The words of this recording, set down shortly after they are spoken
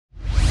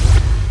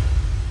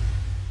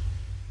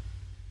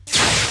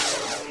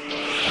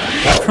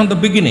From the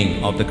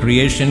beginning of the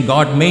creation,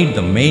 God made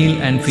them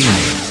male and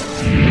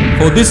female.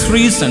 For this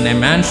reason, a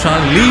man shall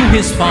leave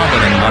his father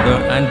and mother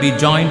and be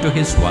joined to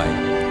his wife,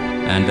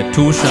 and the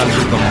two shall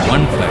become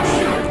one flesh.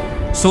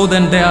 So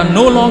then they are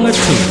no longer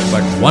two,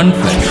 but one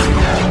flesh.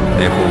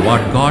 Therefore,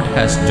 what God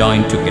has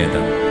joined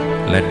together,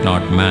 let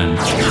not man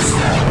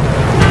separate.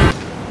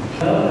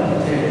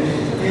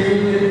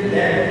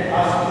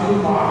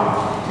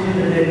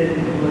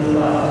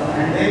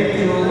 And they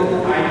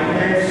too, I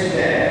pledged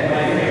there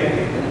by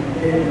faith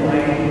in my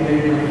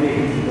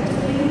faith.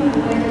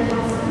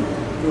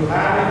 To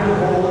have it to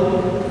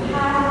hold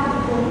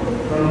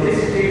from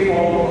this day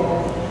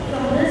forward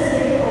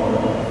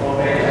for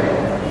better.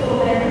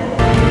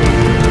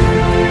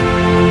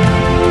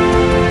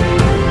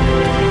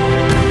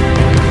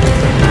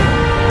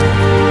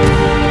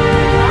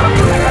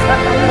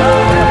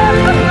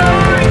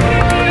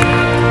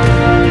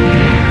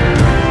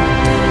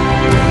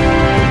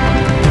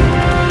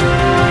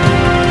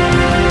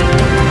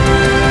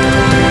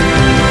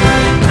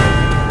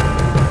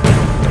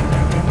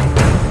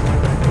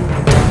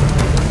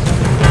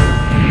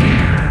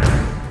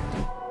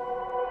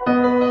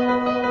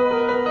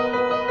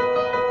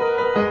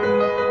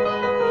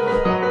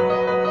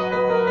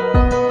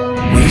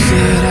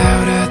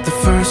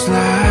 First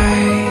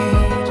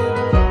light,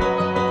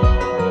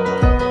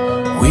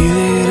 we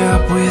lit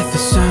up with the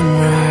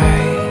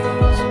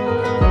sunrise.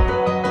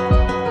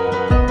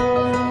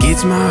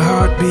 Gets my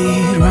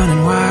heartbeat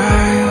running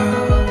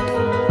wild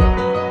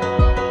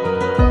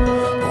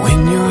when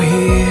you're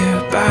here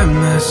by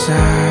my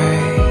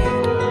side.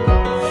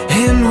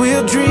 And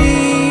we'll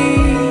dream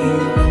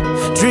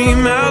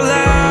out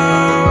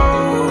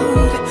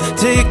loud.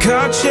 Take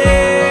our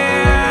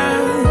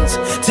chance,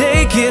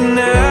 take it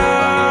now.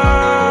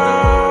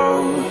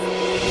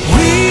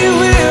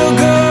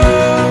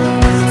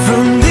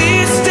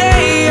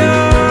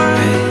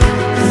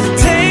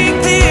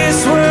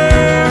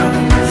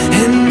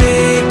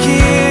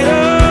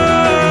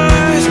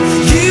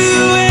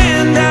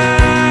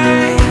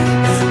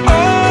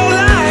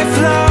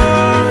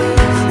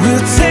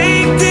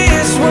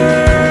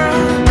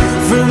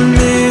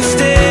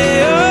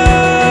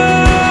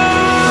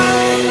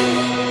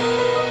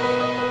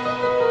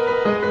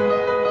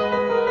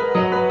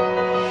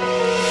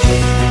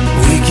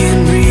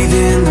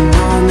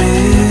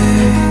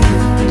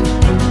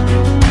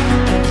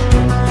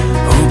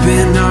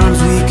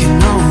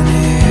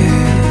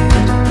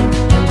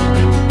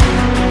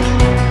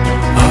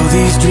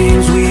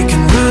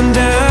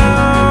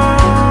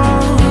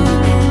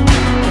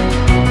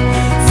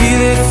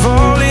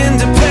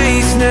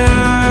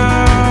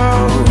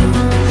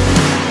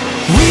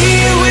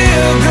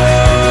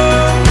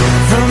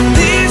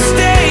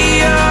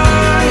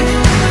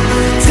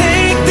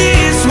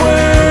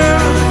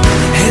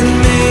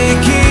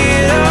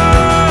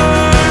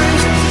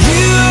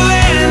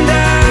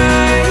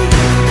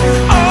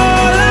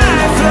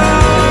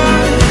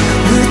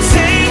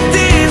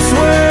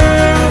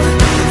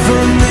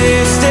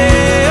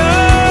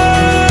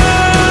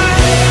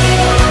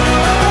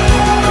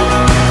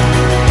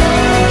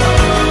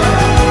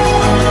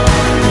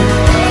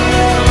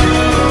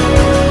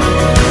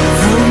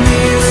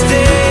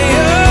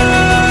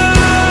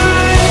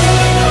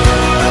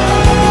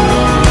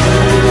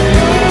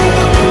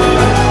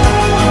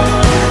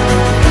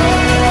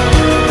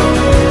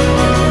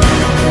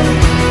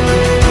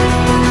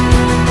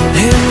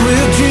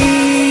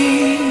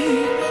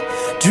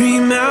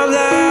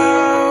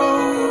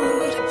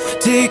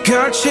 Take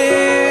our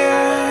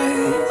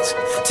chance,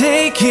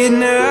 take it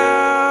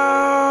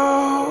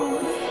now.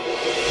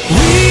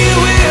 We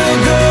will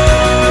go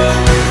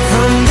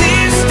from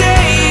this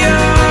day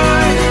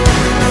on.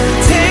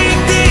 Take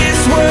this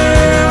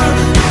world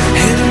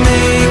and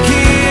make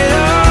it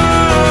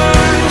ours.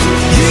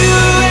 You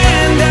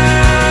and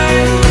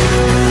I,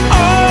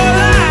 all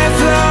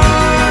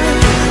lifelong,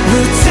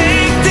 will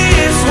take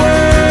this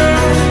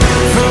world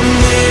from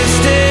this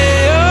day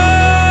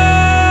on.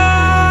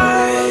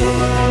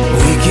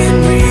 We can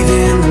breathe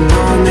in the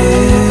moment.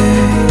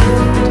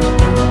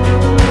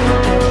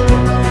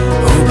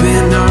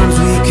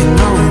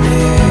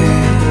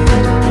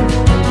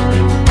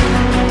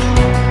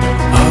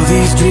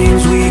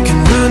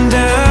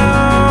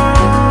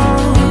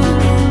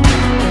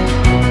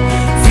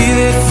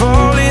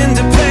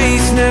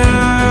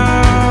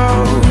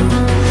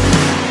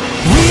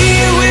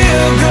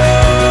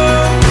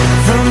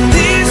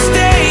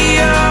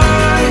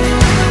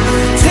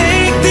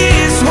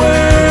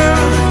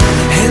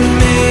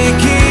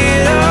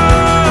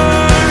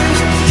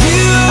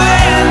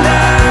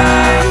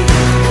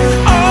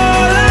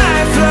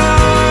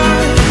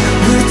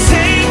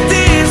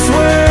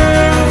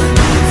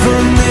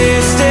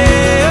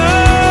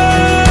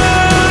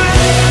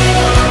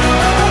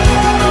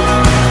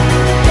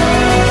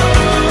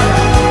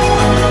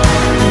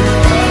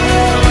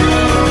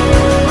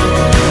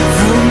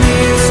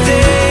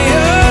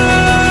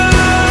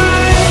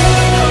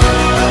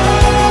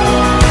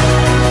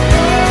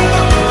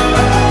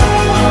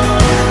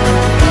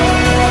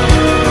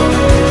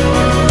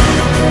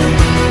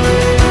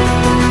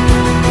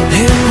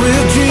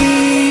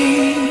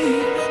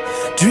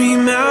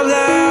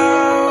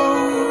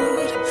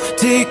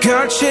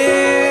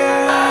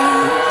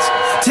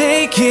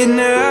 make it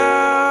now.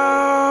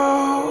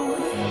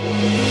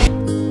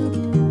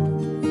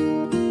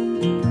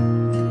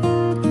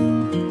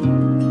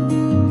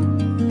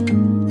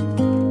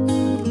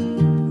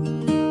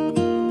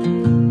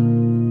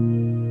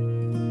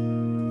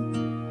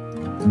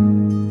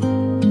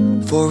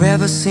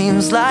 Forever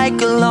seems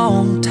like a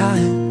long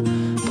time,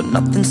 but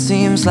nothing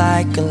seems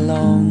like a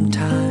long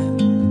time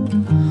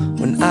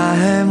when I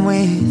am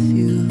with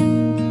you.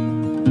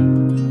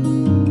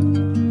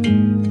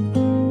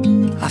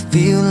 I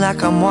feel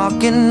like I'm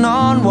walking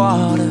on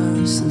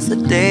water since the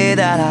day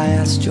that I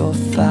asked your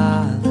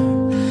father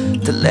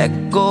to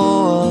let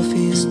go of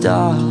his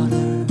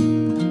daughter.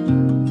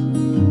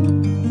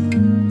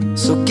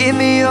 So give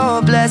me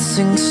your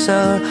blessing,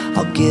 sir,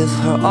 I'll give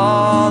her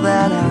all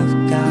that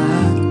I've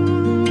got.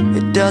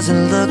 It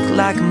doesn't look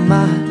like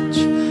much,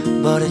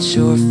 but it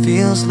sure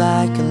feels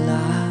like a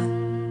lot.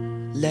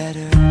 Let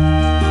her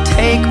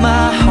take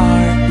my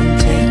heart and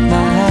take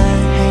my hand.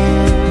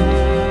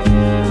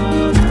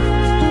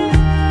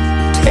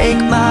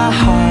 Take my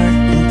heart